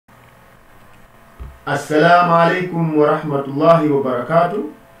Assalamu alaikum wa rahmatullahi wa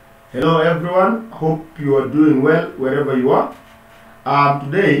barakatuh. Hello everyone, hope you are doing well wherever you are.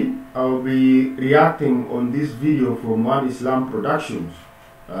 Today I'll be reacting on this video from One Islam Productions.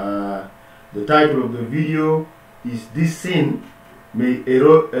 The title of the video is "This Sin May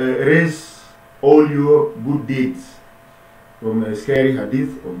Erase All Your Good Deeds," from a scary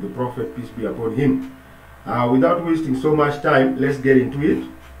hadith of the Prophet, peace be upon him. Without wasting so much time, let's get into it.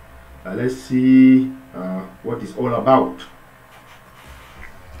 Let's see what it's all about.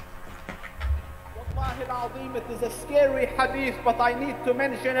 Wallahi al-Azim, it is a scary hadith, but I need to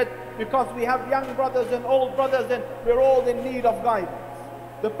mention it because we have young brothers and old brothers and we're all in need of guidance.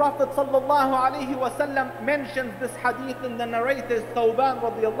 The Prophet sallallahu alaihi wasallam mentions this hadith in the narrator Thawban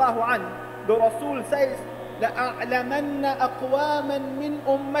radiyallahu anhu. The Rasul says, لَأَعْلَمَنَّ أَقْوَامًا مِّنْ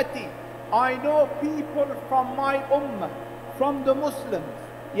أُمَّتِي, I know people from my ummah, from the Muslims,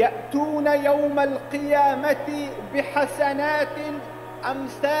 يأتون يوم القيامة بحسنات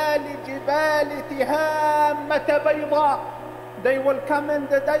أمثال جبال تهامة بيضاء. They will come in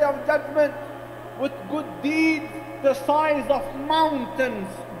the day of judgment with good deeds the size of mountains,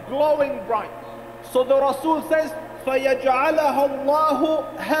 glowing bright. So the Rasul says, فَيَجْعَلَهَا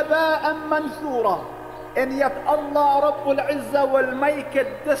اللَّهُ هَبَاءً مَنْثُورًا. And yet Allah Rabbul Izzah will make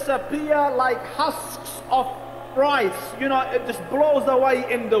it disappear like husks of rice. You know, it just blows away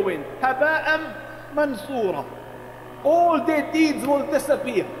in the wind. Haba'am mansura. All their deeds will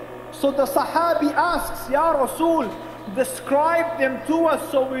disappear. So the Sahabi asks, Ya Rasul, describe them to us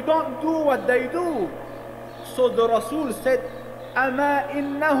so we don't do what they do. So the Rasul said, Ama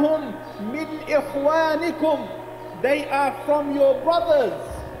innahum min ikhwanikum. They are from your brothers.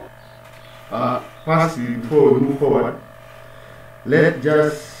 Firstly, before we move forward, let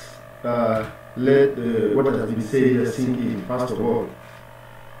just let what has been said here sink in. First of all,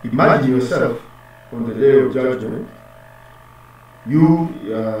 imagine yourself on the day of judgment. You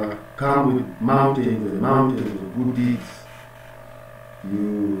come with mountains and mountains of good deeds.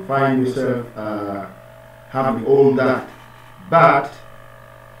 You find yourself having all that, but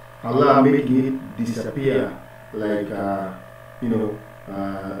Allah making it disappear like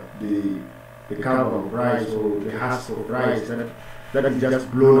the cover of rice or the husk of rice that is just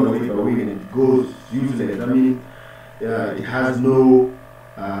blown away by wind and it goes useless. I mean, it has no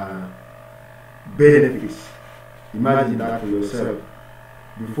benefits. Imagine that for yourself.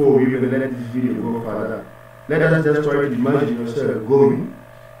 Before we even let this video go further, let us just try to imagine yourself going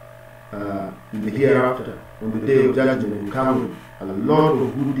in the hereafter, on the day of judgment, and come with a lot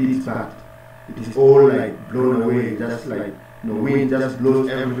of good deeds back. It is all like blown away, just like wind just blows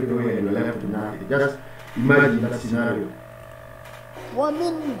everything away and you're left with nothing. Just imagine that scenario.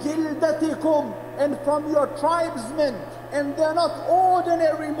 وَمِن جِلْدَتِكُمْ, and from your tribesmen, and they're not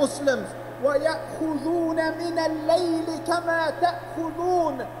ordinary Muslims. وَيَأْخُذُونَ مِنَ اللَّيْلِ كَمَا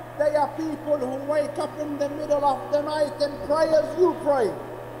تَأْخُذُونَ. They are people who wake up in the middle of the night and pray as you pray.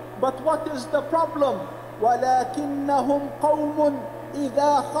 But what is the problem? وَلَكِنَّهُمْ قَوْمٌ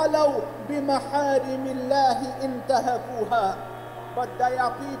إِذَا خَلَوْا بِمَحَارِمِ اللَّهِ انْتَهَكُوهَا. But they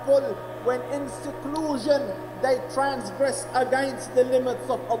are people, when in seclusion, they transgress against the limits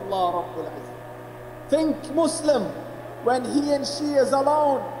of Allah Rabbul Izzah. Think Muslim, when he and she is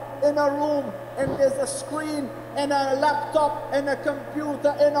alone in a room and there's a screen and a laptop and a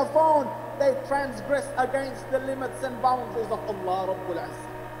computer and a phone, they transgress against the limits and boundaries of Allah Rabbul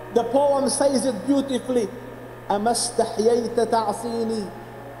Izzah. The poem says it beautifully. أما استحييت تعصيني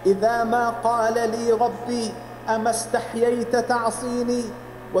إذا ما قال لي ربي أما استحييت تعصيني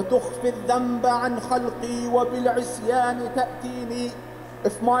وتخفي الذنب عن خلقي وبالعصيان تأتيني.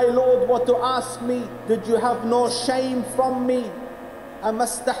 If my Lord were to ask me, did you have no shame from me? أما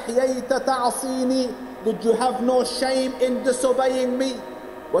استحييت تعصيني, did you have no shame in disobeying me?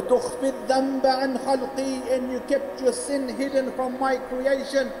 وتخفي الذنب عن خلقي, and you kept your sin hidden from my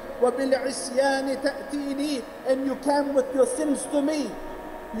creation. وبالعصيان تأتيني, and you came with your sins to me.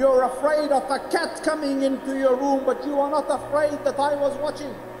 You're afraid of a cat coming into your room, but you are not afraid that I was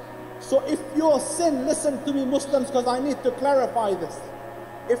watching. So if your sin, listen to me Muslims, because I need to clarify this.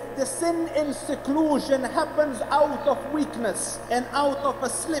 If the sin in seclusion happens out of weakness and out of a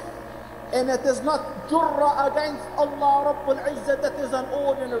slip, and it is not jurra against Allah Rabbul Izzah, that is an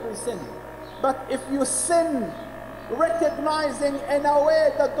ordinary sin. But if you sin recognizing in a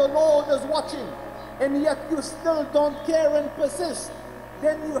way that the Lord is watching, and yet you still don't care and persist,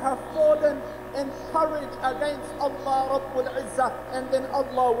 then you have fallen in courage against Allah Rabbul Izzah, and then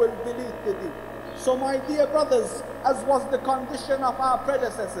Allah will delete the deed. So my dear brothers, as was the condition of our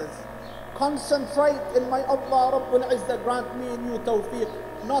predecessors, Concentrate and may Allah Rabbul Izzah grant me and you tawfiq.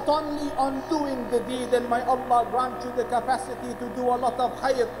 Not only on doing the deed and may Allah grant you the capacity to do a lot of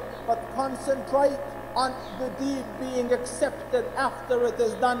khayr, but concentrate on the deed being accepted after it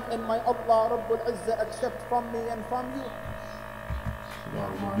is done, and may Allah Rabbul Izzah accept from me and from you.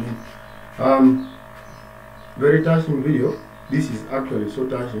 Very touching video. This is actually so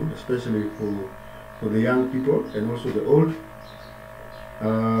touching, especially for the young people and also the old.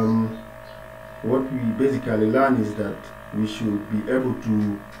 What we basically learn is that we should be able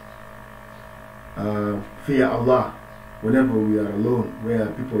to fear Allah whenever we are alone, where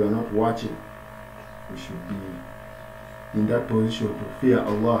people are not watching. We should be in that position to fear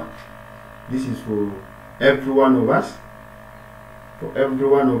Allah. This is for every one of us. For every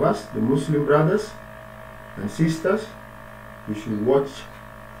one of us, the Muslim brothers and sisters, we should watch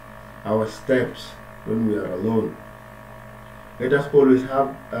our steps when we are alone. Let us always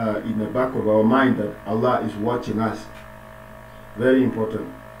have in the back of our mind that Allah is watching us. Very important.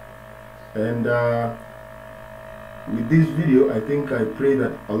 And with this video, I think I pray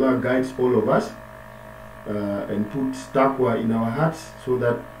that Allah guides all of us and puts taqwa in our hearts so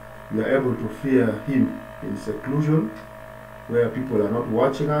that we are able to fear Him in seclusion, where people are not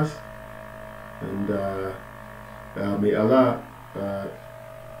watching us. And may Allah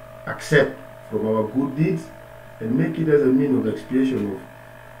accept from our good deeds and make it as a means of expiation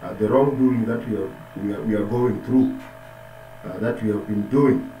of the wrongdoing that we are going through, that we have been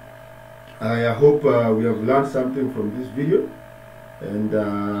doing. I hope we have learned something from this video, and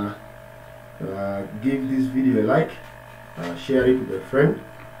give this video a like, share it with a friend,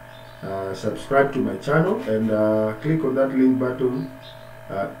 subscribe to my channel, and click on that link button,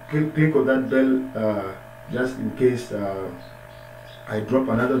 click on that bell, just in case I drop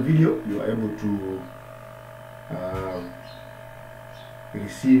another video, you are able to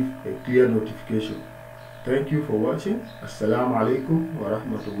receive a clear notification. Thank you for watching. Assalamu alaikum wa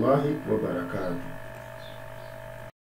rahmatullahi wa barakatuh.